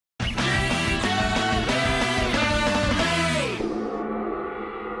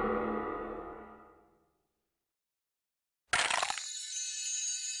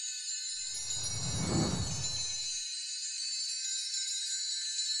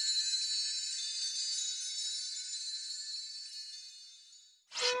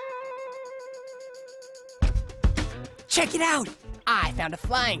Check it out! I found a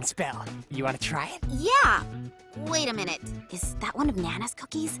flying spell. You want to try it? Yeah. Wait a minute. Is that one of Nana's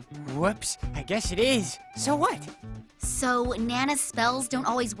cookies? Whoops, I guess it is. So what? So Nana's spells don't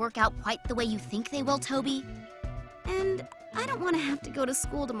always work out quite the way you think they will, Toby? And I don't want to have to go to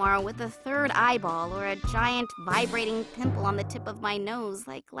school tomorrow with a third eyeball or a giant vibrating pimple on the tip of my nose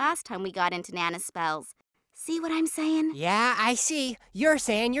like last time we got into Nana's spells. See what I'm saying? Yeah, I see. You're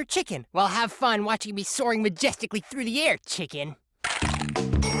saying you're chicken. Well, have fun watching me soaring majestically through the air, chicken.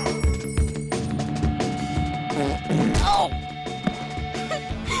 Oh!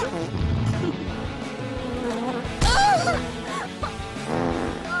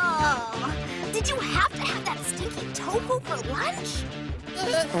 Oh! Did you have to have that stinky tofu for lunch?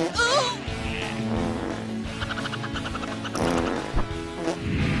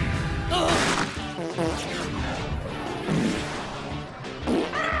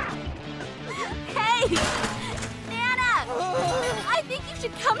 Hey! Nana! I think you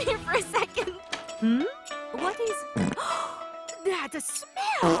should come here for a second. What is... that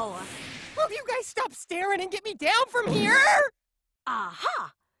smell? Will you guys stop staring and get me down from here?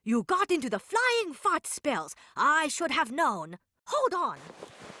 Aha! You got into the flying fart spells. I should have known. Hold on.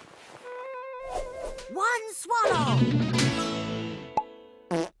 One swallow.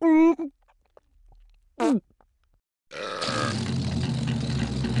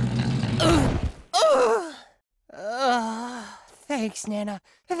 Thanks, Nana.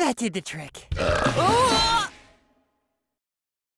 That did the trick.